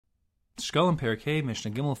Shekalim Perikei,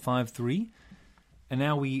 Mishnah Gimel 5:3. And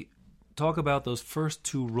now we talk about those first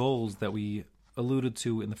two roles that we alluded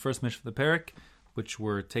to in the first Mishnah of the Perik, which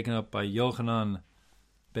were taken up by Yochanan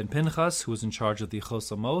ben Pinchas, who was in charge of the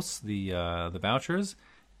Chosamos, the vouchers,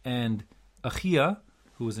 and Achia,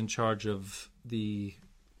 who was in charge of the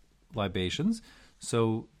libations.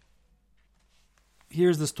 So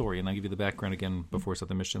here's the story, and I'll give you the background again before we start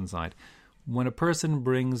the Mishnah inside. When a person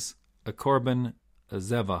brings a korban, a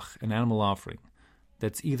zevach, an animal offering,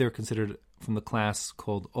 that's either considered from the class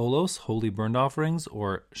called olos, holy burnt offerings,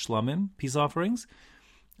 or shlamim, peace offerings.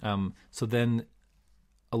 So then,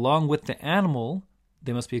 along with the animal,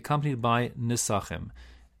 they must be accompanied by nesachim.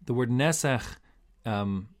 The word nesach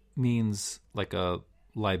means like a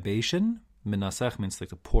libation. Menasech means like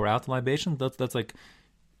to pour out the libation. That's like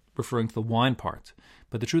referring to the wine part.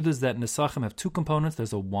 But the truth is that nesachim have two components.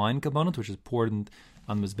 There's a wine component, which is poured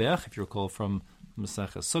on mizbeach. If you recall from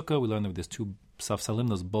Masechah Sukkah, we learned that there's two safsalim,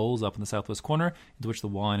 those bowls up in the southwest corner, into which the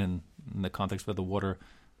wine, and in the context where the water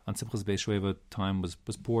on Simchas Beis Sheva time was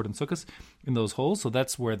poured in Sukkot, in those holes. So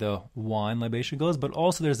that's where the wine libation goes. But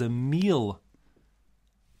also there's a meal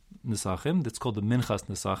nesachim that's called the minchas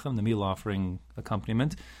nesachim, the meal offering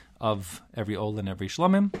accompaniment of every ol and every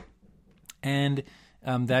shlamim, and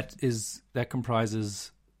that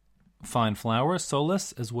comprises fine flour,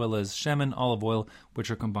 solas, as well as shemen, olive oil,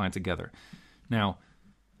 which are combined together. Now,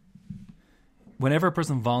 whenever a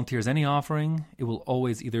person volunteers any offering, it will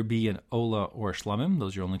always either be an ola or a shlamim.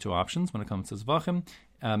 Those are your only two options when it comes to zvachim.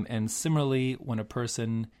 And similarly, when a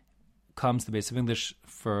person comes to basic English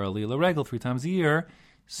for a lila regel 3 times a year,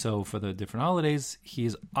 so for the different holidays, he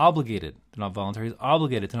is obligated to not volunteer. He's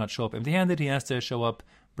obligated to not show up empty-handed. He has to show up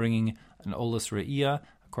bringing an olas re'iyah,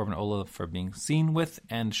 a korban ola for being seen with,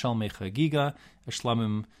 and shalmei chagiga, a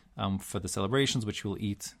shlamim for the celebrations, which you will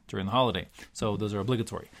eat during the holiday. So those are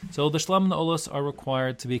obligatory. So the shlam and the olos are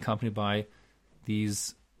required to be accompanied by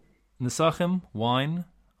these nesachim, wine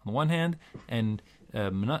on the one hand, and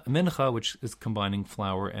mincha, which is combining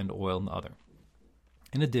flour and oil on the other.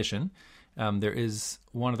 In addition, there is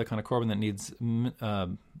one other kind of korban that needs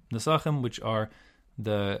nesachim, which are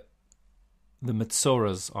the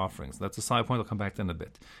metzora's offerings. That's a side point. I'll come back to in a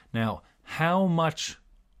bit. Now, how much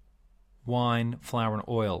wine, flour, and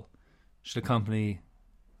oil should accompany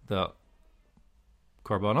the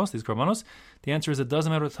korbanos, these korbanos? The answer is it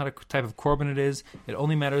doesn't matter what type of korban it is. It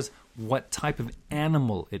only matters what type of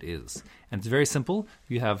animal it is. And it's very simple.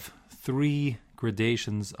 You have 3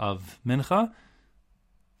 gradations of mincha,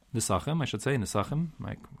 nesachim, I should say, nesachim,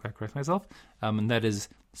 I correct myself, and that is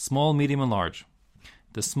small, medium, and large.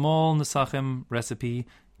 The small nesachim recipe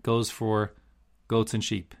goes for goats and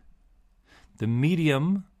sheep. The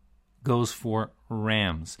medium goes for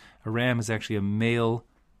rams. A ram is actually a male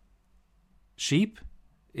sheep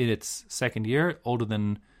in its second year, older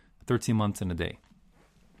than 13 months and a day.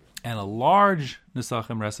 And a large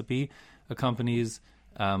nesachim recipe accompanies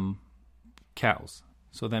cows.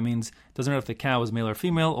 So that means it doesn't matter if the cow is male or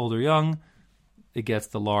female, old or young, it gets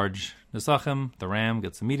the large nesachim. The ram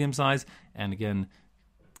gets the medium size. And again,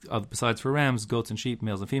 besides for rams, goats and sheep,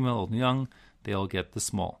 males and female, old and young, they all get the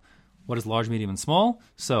small. What is large, medium, and small?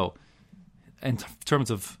 So in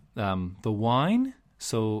terms of the wine,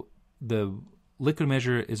 so the liquid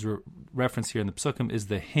measure is referenced here in the Psukim is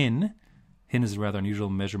the hin. Hin is a rather unusual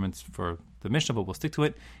measurement for the Mishnah, but we'll stick to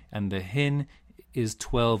it. And the hin is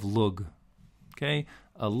 12 lug. Okay?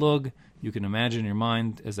 A lug, you can imagine in your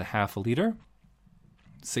mind, as a half a liter,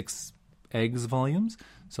 6 eggs volumes.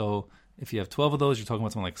 So if you have 12 of those, you're talking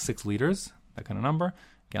about something like 6 liters, that kind of number,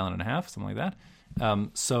 gallon and a half, something like that.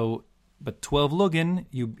 But 12 lugin,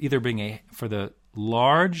 you either bring for the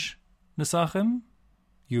large nesachim,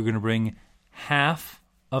 you're going to bring half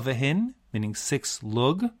of a hin, meaning 6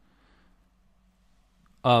 lug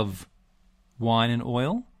of wine and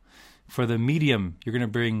oil. For the medium, you're going to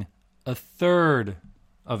bring a third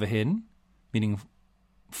of a hin, meaning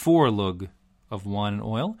 4 lug of wine and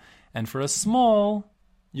oil. And for a small,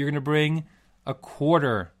 you're going to bring a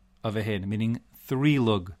quarter of a hin, meaning 3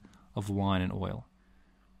 lug of wine and oil.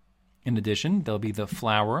 In addition, there'll be the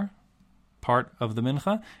flour part of the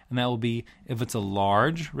mincha, and that will be, if it's a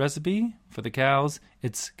large recipe for the cows,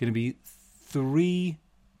 it's going to be 3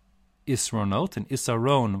 isronot, and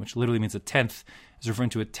isaron, which literally means a tenth, is referring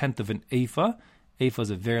to a tenth of an ephah. Ephah is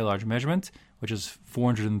a very large measurement, which is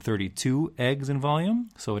 432 eggs in volume.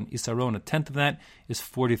 So an isaron, a tenth of that, is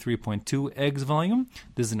 43.2 eggs volume.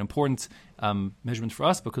 This is an important measurement for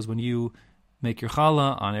us, because when you make your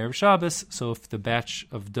challah on Erev Shabbos, so if the batch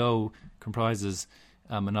of dough comprises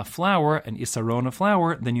enough flour, an isaron of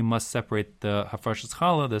flour, then you must separate the hafrashas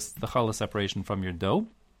challah, the challah separation from your dough.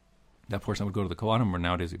 That portion would go to the Kohanim, or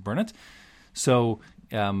nowadays we burn it. So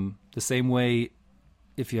the same way,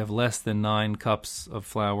 if you have less than 9 cups of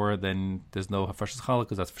flour, then there's no hafrashas challah,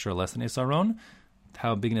 because that's for sure less than isaron.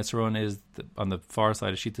 How big an isaron is, on the far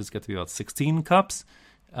side of Shitas, get to be about 16 cups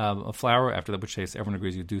of flour. After that, which case everyone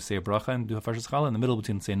agrees you do say a bracha and do hafrashas challah. In the middle,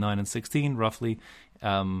 between say 9 and 16, roughly,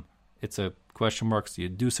 it's a question mark. So you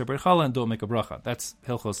do separate challah and don't make a bracha. That's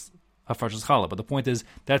hilchos hafrashas challah. But the point is,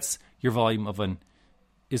 that's your volume of an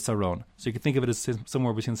isaron. So you can think of it as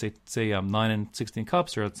somewhere between say 9 and 16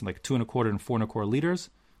 cups, or it's like 2 1/4 and 4 1/4 liters,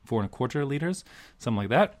 4 1/4 liters, something like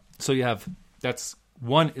that. So you have, that's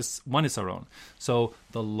one isaron. So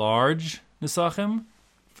the large nisachim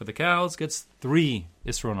for the cows gets 3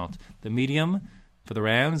 isronot. The medium for the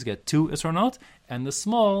rams get 2 isronot, and the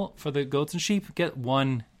small for the goats and sheep get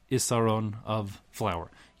 1 isaron of flour.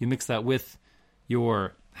 You mix that with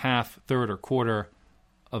your half, third, or quarter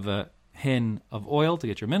of a hin of oil to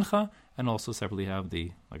get your mincha, and also separately have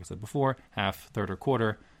the, like I said before, half, third, or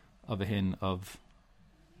quarter of a hin of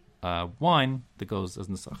wine that goes as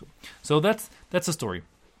nesachim. So that's the story.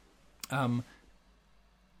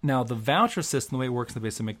 Now the voucher system, the way it works in the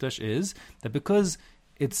Beis HaMikdash, is that because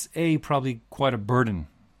it's probably quite a burden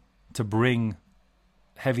to bring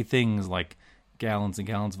heavy things like gallons and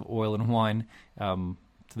gallons of oil and wine to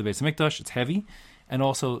the Beis HaMikdash, it's heavy, and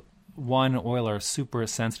also wine and oil are super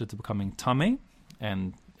sensitive to becoming tameh,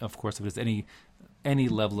 and of course, if there's any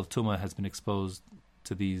level of tumah has been exposed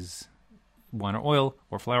to these wine or oil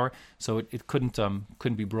or flour, so it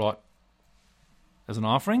couldn't be brought as an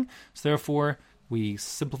offering. So therefore, we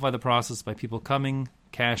simplify the process by people coming,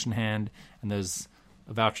 cash in hand, and there's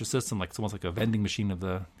a voucher system, like it's almost like a vending machine of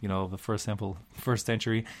the first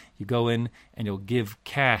century. You go in and you'll give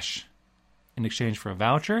cash in exchange for a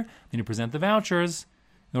voucher. Then you present the vouchers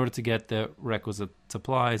in order to get the requisite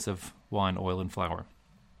supplies of wine, oil, and flour.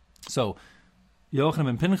 So Yochanan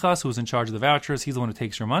ben Pinchas, who's in charge of the vouchers, he's the one who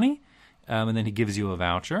takes your money, and then he gives you a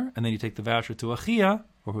voucher, and then you take the voucher to Achia,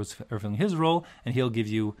 or who's fulfilling his role, and he'll give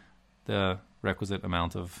you the requisite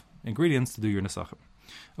amount of ingredients to do your nesachim.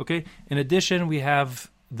 Okay. In addition, we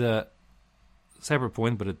have the separate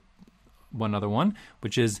point, but one other one,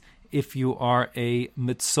 which is if you are a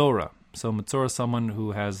mitzora. So mitzora is someone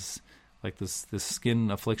who has like this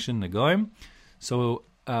skin affliction, negoim. So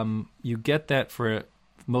you get that for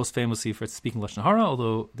most famously for speaking lashon hara.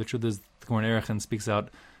 Although the truth is, the Gemara in Erechim speaks out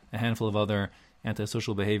a handful of other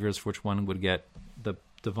antisocial behaviors for which one would get the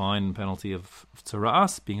divine penalty of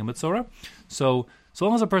tzara'as, being a mitzora. So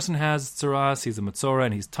long as a person has tzara'as, he's a mitzora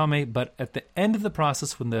and he's tameh. But at the end of the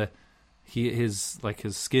process, when his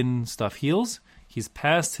skin stuff heals, he's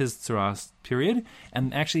past his tzara'as period,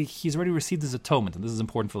 and actually he's already received his atonement. And this is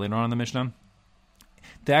important for later on in the Mishnah.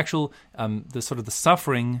 The actual, the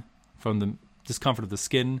suffering from the discomfort of the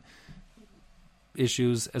skin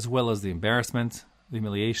issues, as well as the embarrassment, the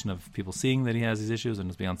humiliation of people seeing that he has these issues and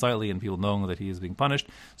is being unsightly, and people knowing that he is being punished.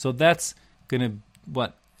 So that's going to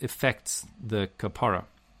what affects the kapara,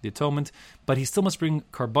 the atonement. But he still must bring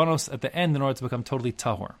karbanos at the end in order to become totally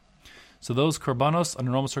tahor. So those karbanos,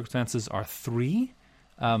 under normal circumstances, are 3.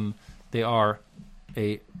 They are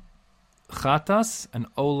a chatas, an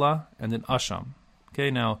ola, and an asham.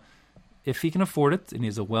 Okay, now, if he can afford it, and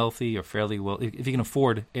he's a wealthy or fairly well, if he can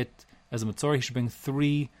afford it as a mitzvah, he should bring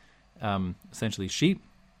 3, essentially sheep,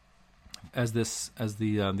 as these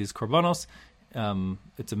korbanos.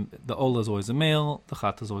 The ola is always a male, the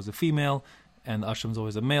chata is always a female, and the asham is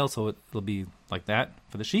always a male. So it'll be like that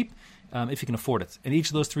for the sheep, if you can afford it. And each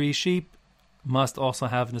of those 3 sheep must also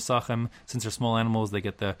have nesachim. Since they're small animals, they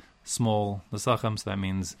get the small nesachim. So that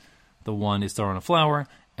means the 1 is on a flour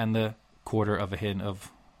and the quarter of a hin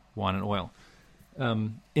of wine and oil.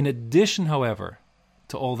 In addition, however,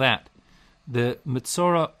 to all that, the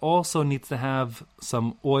mitzora also needs to have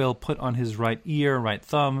some oil put on his right ear, right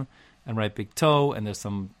thumb, and right big toe, and there's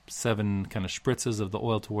some 7 kind of spritzes of the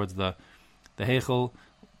oil towards the heichel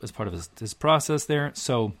as part of his process there.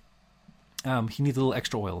 So he needs a little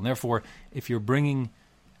extra oil, and therefore, if you're mitzora,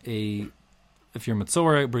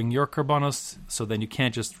 bring your karbanos, so then you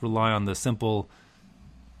can't just rely on the simple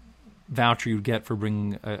voucher you'd get for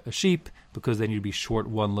bringing a sheep, because then you'd be short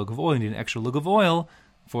 1 lug of oil. You need an extra lug of oil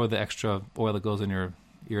for the extra oil that goes in your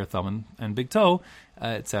ear, thumb, and big toe,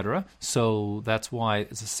 etc. So that's why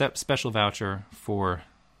it's a special voucher for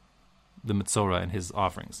the mitzora and his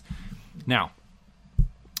offerings. Now,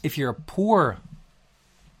 if you're a poor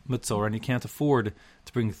mitzora and you can't afford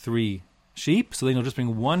to bring 3 sheep, so then you'll just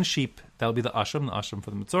bring 1 sheep. That'll be the asham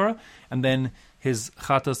for the mitzora, and then his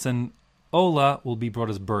chatas and ola will be brought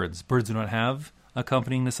as birds. Birds do not have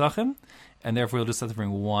accompanying nesachim, and therefore you'll just have to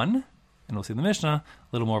bring 1, and we'll see in the Mishnah a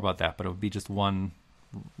little more about that, but it would be just one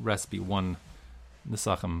recipe, one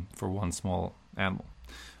nisachim for one small animal.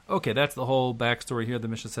 Okay, that's the whole backstory here. The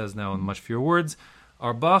Mishnah says now in much fewer words,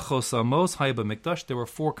 Arba chosamos hayba mikdash. There were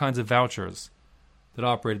 4 kinds of vouchers that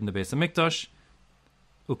operated in the base of Mikdash.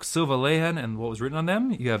 Uksuv alehen, and what was written on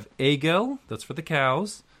them? You have egel, that's for the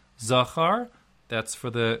cows. Zachar, that's for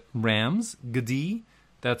the rams. Gedi,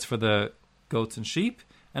 that's for the goats and sheep.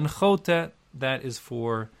 And chote, that is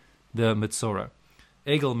for the mitzora.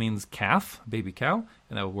 Egel means calf, baby cow,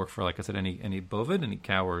 and that would work for, like I said, any bovid, any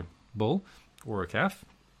cow or bull, or a calf.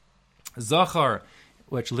 Zachar,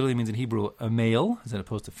 which literally means in Hebrew a male, as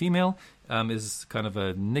opposed to female, is kind of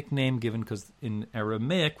a nickname given because in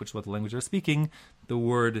Aramaic, which is what the language they're speaking, the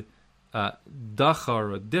word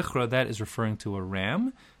dachar or dichra, that is referring to a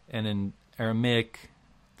ram, and in Aramaic,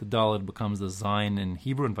 the daled becomes the zayin in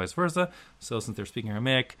Hebrew and vice versa. So since they're speaking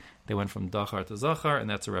Aramaic, they went from dachar to zachar, and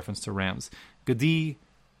that's a reference to rams. Gadi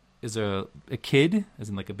is a kid, as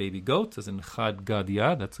in like a baby goat, as in chad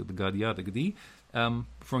gadia, that's the gadia, the gadi,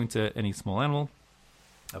 referring to any small animal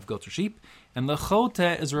of goats or sheep. And the chote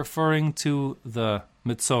is referring to the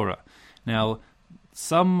mitzora. Now,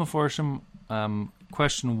 some Meforshim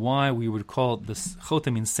question why we would call this chote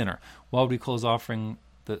means sinner. Why would we call his offering,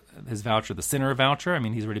 his voucher, the sinner voucher? I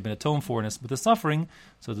mean, he's already been atoned for with the suffering,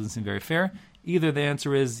 so it doesn't seem very fair. Either the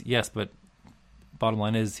answer is yes, but bottom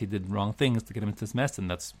line is he did wrong things to get him into this mess, and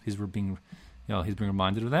he's being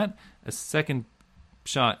reminded of that. A second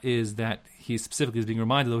shot is that he specifically is being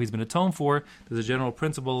reminded, though he's been atoned for, there's a general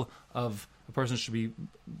principle of a person should be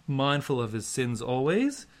mindful of his sins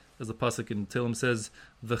always, as the pasuk in Tehillim says,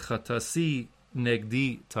 "V'chatasi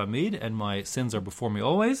negdi tamid," and my sins are before me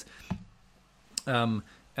always. And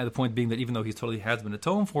the point being that even though he totally has been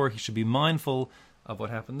atoned for, he should be mindful of what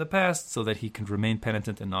happened in the past so that he can remain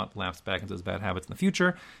penitent and not lapse back into his bad habits in the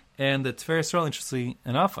future. And the Tiferes Yisrael, interestingly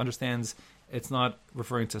enough, understands it's not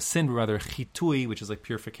referring to sin, but rather chitui, which is like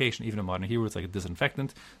purification. Even in modern Hebrew, it's like a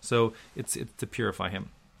disinfectant. So it's to purify him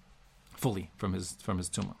fully from his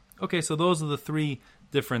tumah. Okay, so those are the 3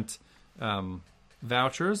 different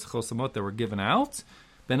vouchers, chosamot, that were given out.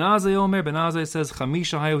 Ben Azai says,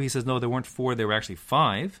 Chamisha hayu, he says, no, there weren't 4, there were actually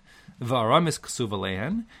 5. Va'aramis ksuv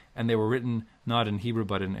alehen, and they were written not in Hebrew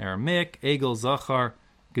but in Aramaic. Egel, Zachar,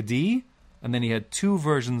 Gedi. And then he had 2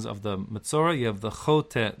 versions of the Mitzorah. You have the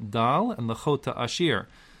Chote Dal and the Chote Ashir.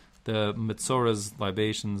 The Mitzorah's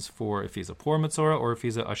libations for if he's a poor Mitzorah or if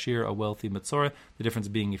he's a Ashir, a wealthy Mitzorah. The difference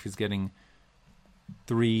being if he's getting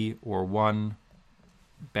 3 or 1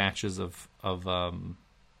 batches of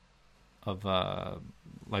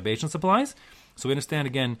libation supplies. So we understand,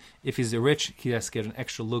 again, if he's rich, he has to get an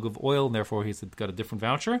extra lug of oil, and therefore he's got a different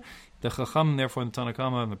voucher. The Chacham, therefore, in the Tanna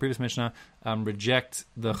Kama, in the previous Mishnah, reject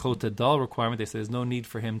the Chote Dal requirement. They say there's no need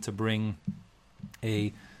for him to bring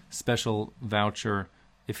a special voucher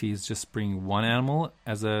if he's just bringing 1 animal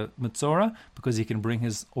as a Mitzorah, because he can bring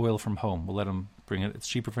his oil from home. We'll let him bring it. It's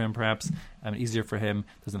cheaper for him, perhaps, easier for him.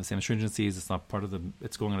 Doesn't have the same stringencies. It's not part of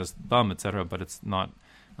it's going on his thumb, etc., but it's not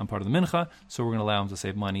part of the mincha, so we're going to allow him to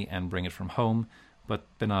save money and bring it from home. But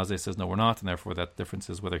Ben Azai says no, we're not, and therefore that difference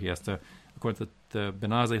is whether he has to, according to the Ben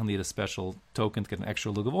Azai, he'll need a special token to get an extra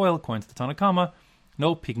lug of oil. According to the Tanna Kama,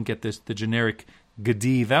 nope, he can get the generic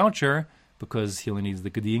Gedi voucher because he only needs the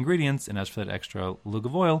Gedi ingredients, and as for that extra lug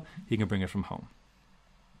of oil, he can bring it from home.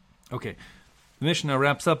 Okay, the Mishnah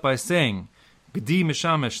wraps up by saying, Gedi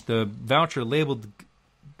Mishamish, the voucher labeled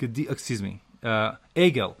Gedi,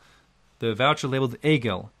 Egel, the voucher labeled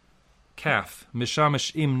Egel, calf,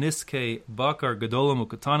 Mishamish im niske bakar gadolim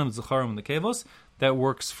ukatanim zacharim nekevos, that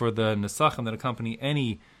works for the nesachim that accompany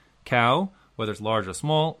any cow, whether it's large or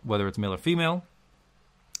small, whether it's male or female.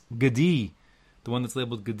 Gedi, the one that's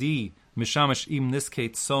labeled Gedi, Mishamish im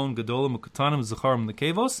niske tzon gadolim ukatanim zacharim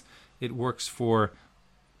nekevos, it works for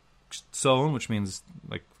tzon, which means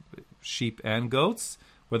like sheep and goats,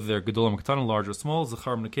 whether they're gedolim or katanim, large or small,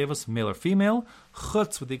 zachar nekevos, male or female.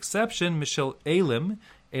 Chutz, with the exception, mishel elim.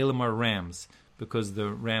 Elim are rams, because the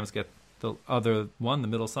rams get the other one, the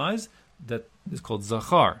middle size, that is called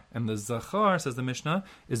zachar. And the zachar, says the Mishnah,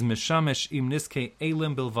 is mishamesh im niske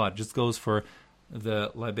elim bilvad. Just goes for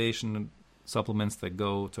the libation supplements that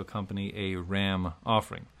go to accompany a ram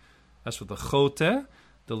offering. As for the chote,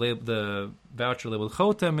 the voucher labeled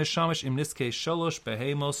chote, mishamesh im niske shalosh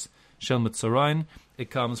behemos shel mitzorain. It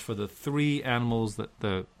comes for the 3 animals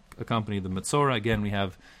that accompany the mitzorah. Again, we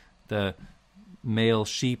have the male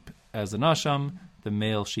sheep as an asham, the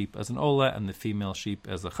male sheep as an ola, and the female sheep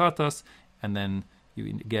as a chatas. And then you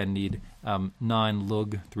again need 9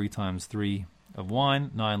 lug, 3 times 3 of wine,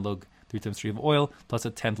 9 lug, 3 times 3 of oil, plus a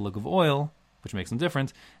 10th lug of oil which makes him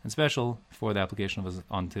different and special for the application of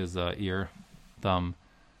onto his ear, thumb,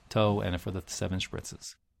 toe, and for the 7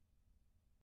 spritzes.